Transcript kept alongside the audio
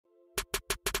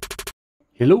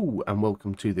Hello and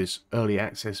welcome to this early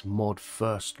access mod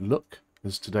first look,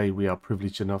 as today we are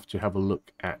privileged enough to have a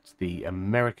look at the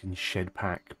American Shed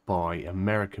Pack by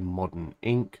American Modern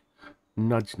Inc.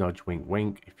 Nudge nudge wink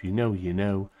wink, if you know you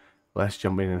know. Let's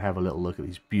jump in and have a little look at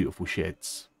these beautiful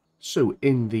sheds. So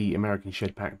in the American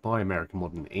Shed Pack by American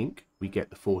Modern Inc. we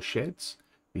get the 4 sheds.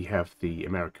 We have the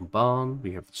American barn,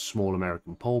 we have the small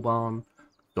American pole barn,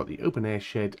 we've got the open air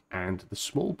shed and the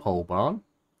small pole barn.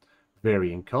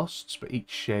 Varying costs, but each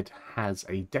shed has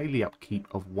a daily upkeep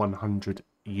of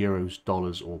 €100,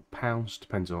 dollars or pounds,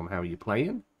 depending on how you're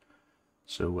playing.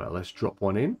 So let's drop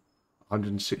one in.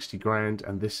 160 grand,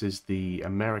 and this is the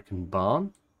American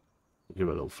barn. We'll give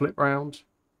it a little flip round,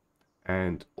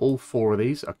 and all 4 of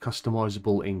these are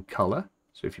customizable in color.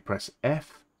 So if you press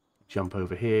F, jump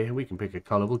over here, we can pick a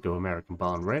color. We'll go American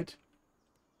barn red,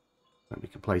 and we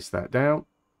can place that down.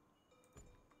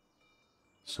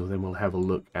 So then we'll have a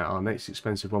look at our next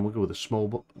expensive one. We'll go with we'll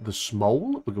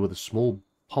go with a small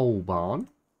pole barn.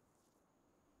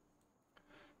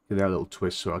 Give that a little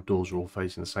twist so our doors are all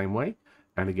facing the same way.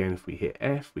 And again, if we hit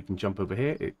F, we can jump over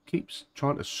here. It keeps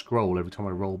trying to scroll every time I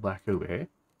roll back over here.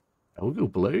 And we'll go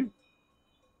blue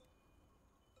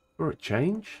for a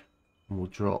change. And we'll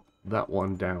drop that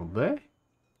one down there.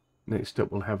 Next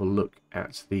up, we'll have a look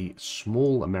at the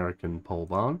small American pole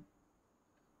barn.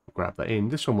 Grab that in.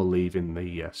 This one we'll leave in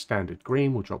the standard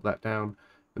green. We'll drop that down,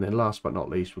 and then last but not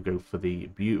least we'll go for the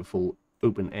beautiful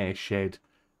open air shed,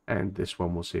 and this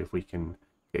one we'll see if we can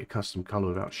get a custom color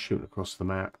without shooting across the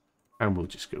map, and we'll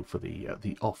just go for the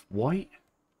off-white.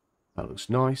 That looks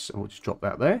nice, and we'll just drop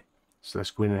that there. So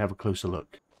let's go in and have a closer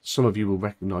look. Some of you will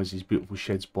recognize these beautiful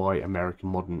sheds by American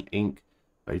Modern Inc.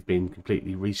 They've been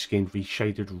completely reskinned,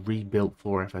 reshaded, rebuilt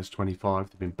for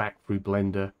FS25. They've been back through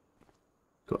Blender.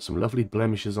 Got some lovely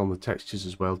blemishes on the textures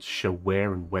as well to show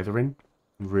wear and weathering.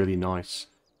 Really nice.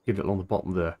 Give it along the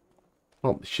bottom of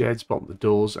the sheds, bottom of the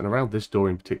doors, and around this door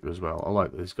in particular as well. I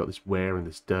like that it's got this wear and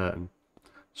this dirt and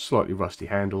slightly rusty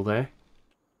handle there.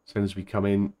 So as we come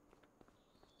in,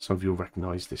 some of you will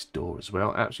recognise this door as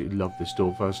well. Absolutely loved this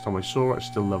door first time I saw it. I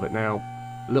still love it now.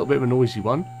 A little bit of a noisy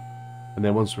one. And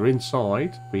then once we're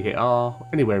inside, we hit R.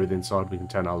 Anywhere within inside we can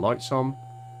turn our lights on.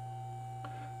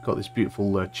 Got this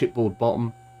beautiful chipboard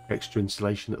bottom. Extra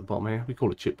insulation at the bottom here. We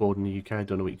call it chipboard in the UK. I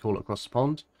don't know what you call it across the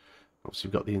pond. Obviously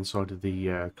we've got the inside of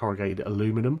the corrugated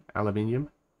aluminium.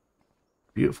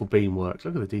 Beautiful beamwork.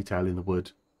 Look at the detail in the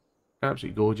wood.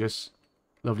 Absolutely gorgeous.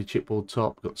 Lovely chipboard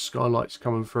top. Got skylights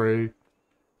coming through.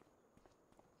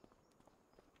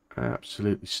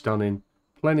 Absolutely stunning.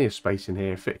 Plenty of space in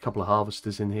here. Fit a couple of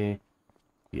harvesters in here.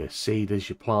 Your seeders,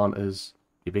 your planters,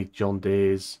 your big John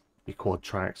Deeres, your quad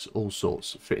tracks, all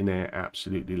sorts fit in there.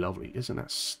 Absolutely lovely. Isn't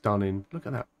that stunning? Look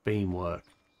at that beamwork.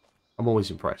 I'm always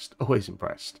impressed. Always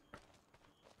impressed.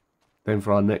 Then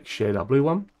for our next shed, our blue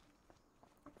one.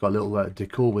 Got a little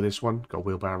decor with this one. Got a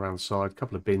wheelbarrow around the side. A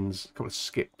couple of bins. A couple of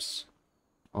skips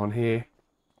on here.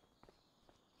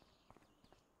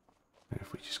 And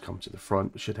if we just come to the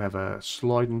front, we should have a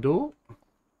sliding door.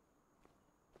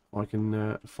 I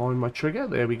can find my trigger.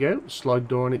 There we go. Slide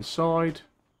door on its side.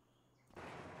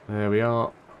 There we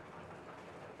are.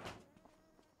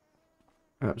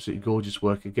 Absolutely gorgeous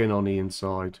work again on the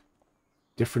inside.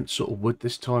 Different sort of wood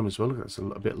this time as well. Look, that's a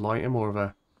little bit lighter, more of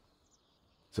a...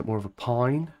 Is it more of a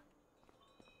pine?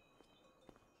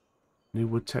 New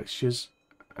wood textures.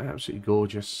 Absolutely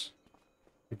gorgeous.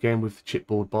 Again with the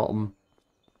chipboard bottom.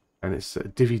 And it's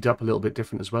divvied up a little bit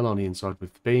different as well on the inside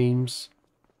with the beams.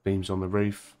 Beams on the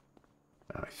roof.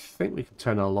 I think we can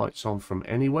turn our lights on from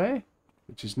anywhere,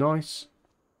 which is nice.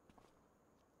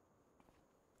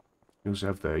 You also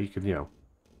have you can,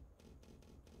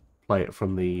 play it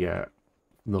from the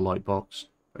light box.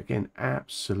 Again,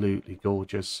 absolutely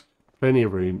gorgeous. Plenty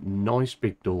of room, nice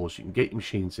big doors. You can get your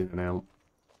machines in and out.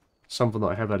 Something that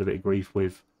I have had a bit of grief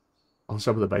with on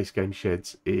some of the base game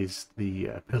sheds is the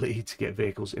ability to get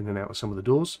vehicles in and out of some of the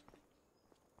doors.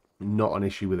 Not an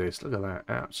issue with this. Look at that.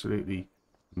 Absolutely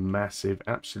massive.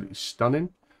 Absolutely stunning.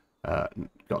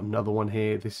 Got another one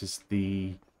here. This is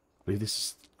I believe this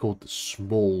is called the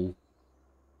small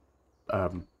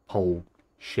pole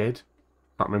shed.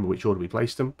 Can't remember which order we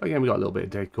placed them, but again we got a little bit of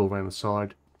decor around the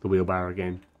side. The wheelbarrow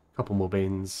again, a couple more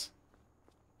bins,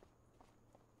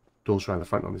 doors around the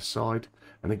front on this side,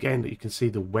 and again you can see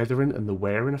the weathering and the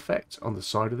wearing effect on the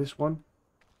side of this one.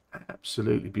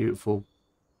 Absolutely beautiful,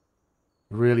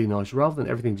 really nice, rather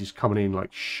than everything just coming in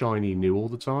like shiny new all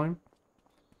the time.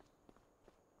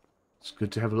 It's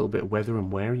good to have a little bit of weather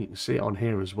and wear, and you can see it on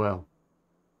here as well.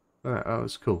 That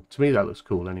looks cool. To me that looks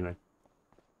cool anyway.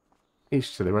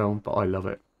 Each to their own, but I love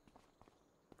it.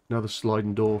 Another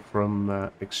sliding door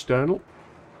from external.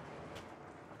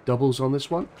 doubles on this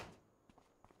one.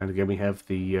 And again, we have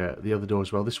the other door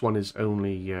as well. This one is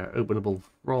only openable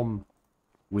from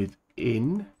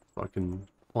within. If I can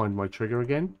find my trigger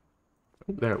again.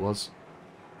 Oh, there it was.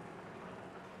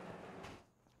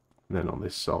 And then on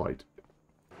this side.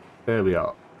 There we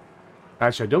are.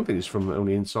 Actually, I don't think it's from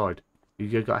only inside.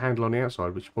 You got a handle on the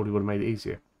outside, which probably would have made it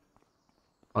easier.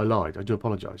 I lied. I do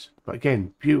apologise. But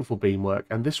again, beautiful beamwork.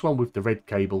 And this one with the red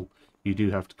cable, you do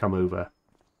have to come over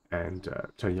and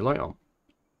turn your light on.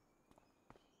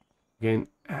 Again,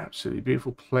 absolutely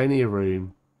beautiful. Plenty of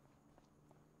room.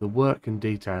 The work and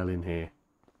detail in here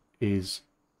is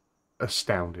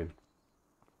astounding.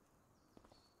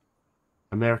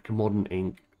 American Modern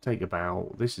ink. Take a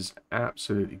bow. This is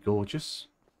absolutely gorgeous.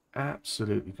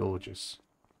 Absolutely gorgeous.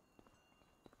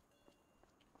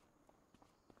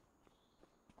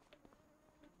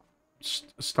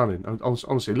 Stunning. I was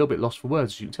honestly a little bit lost for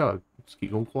words, as you can tell. I just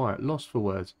keep going quiet. Lost for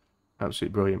words.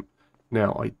 Absolutely brilliant.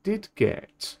 Now, I did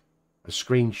get a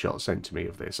screenshot sent to me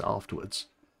of this afterwards,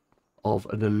 of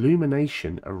an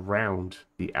illumination around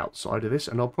the outside of this,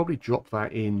 and I'll probably drop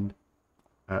that in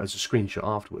as a screenshot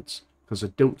afterwards, because I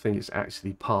don't think it's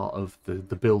actually part of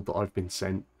the build that I've been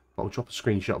sent. But I'll drop a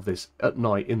screenshot of this at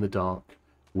night in the dark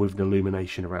with an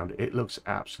illumination around it. It looks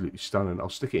absolutely stunning. I'll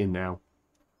stick it in now.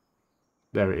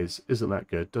 There it is. Isn't that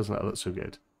good? Doesn't that look so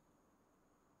good?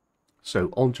 So,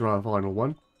 on to our final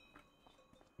one.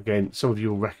 Again, some of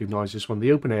you will recognise this one.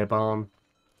 The open air barn.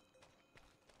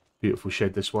 Beautiful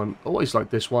shed, this one. Always like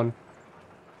this one.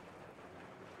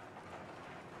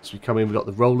 As we come in, we've got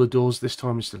the roller doors this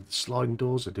time instead of the sliding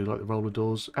doors. I do like the roller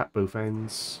doors at both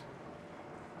ends.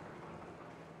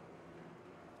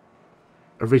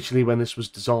 Originally, when this was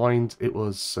designed, it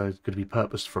was going to be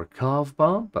purposed for a carve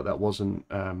barn, but that wasn't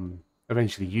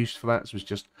eventually used for that. So it's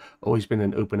just always been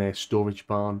an open air storage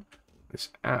barn. It's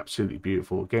absolutely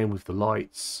beautiful, again with the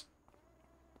lights,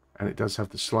 and it does have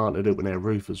the slanted open air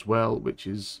roof as well, which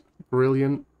is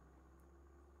brilliant.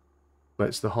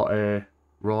 Lets the hot air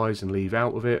rise and leave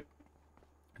out of it.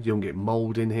 You don't get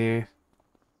mold in here.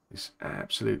 It's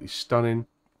absolutely stunning.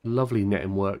 Lovely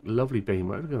netting work, lovely beam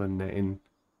work. Look at the netting,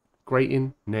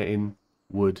 grating, netting,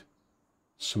 wood,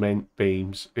 cement,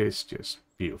 beams. It's just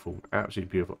beautiful,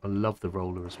 absolutely beautiful. I love the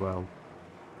roller as well.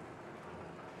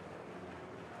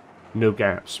 No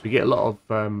gaps. We get a lot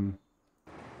of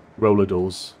roller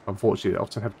doors, unfortunately, that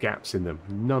often have gaps in them.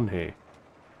 None here.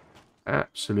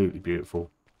 Absolutely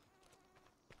beautiful.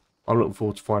 I'm looking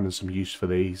forward to finding some use for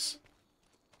these.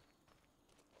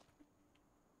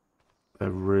 They're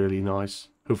really nice.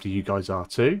 Hopefully you guys are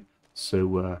too.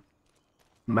 So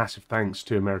massive thanks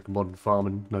to American Modern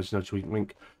Farming, nudge nudge wink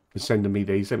wink, for sending me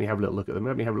these. Let me have a little look at them.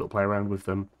 Let me have a little play around with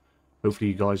them.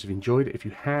 Hopefully you guys have enjoyed it. If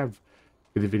you have,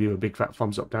 give the video a big fat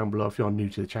thumbs up down below. If you are new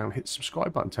to the channel, hit the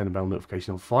subscribe button, turn the bell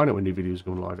notification on, find out when new videos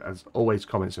go live. As always,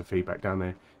 comments and feedback down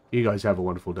there. You guys have a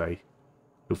wonderful day.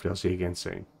 Hopefully I'll see you again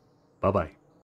soon. Bye bye.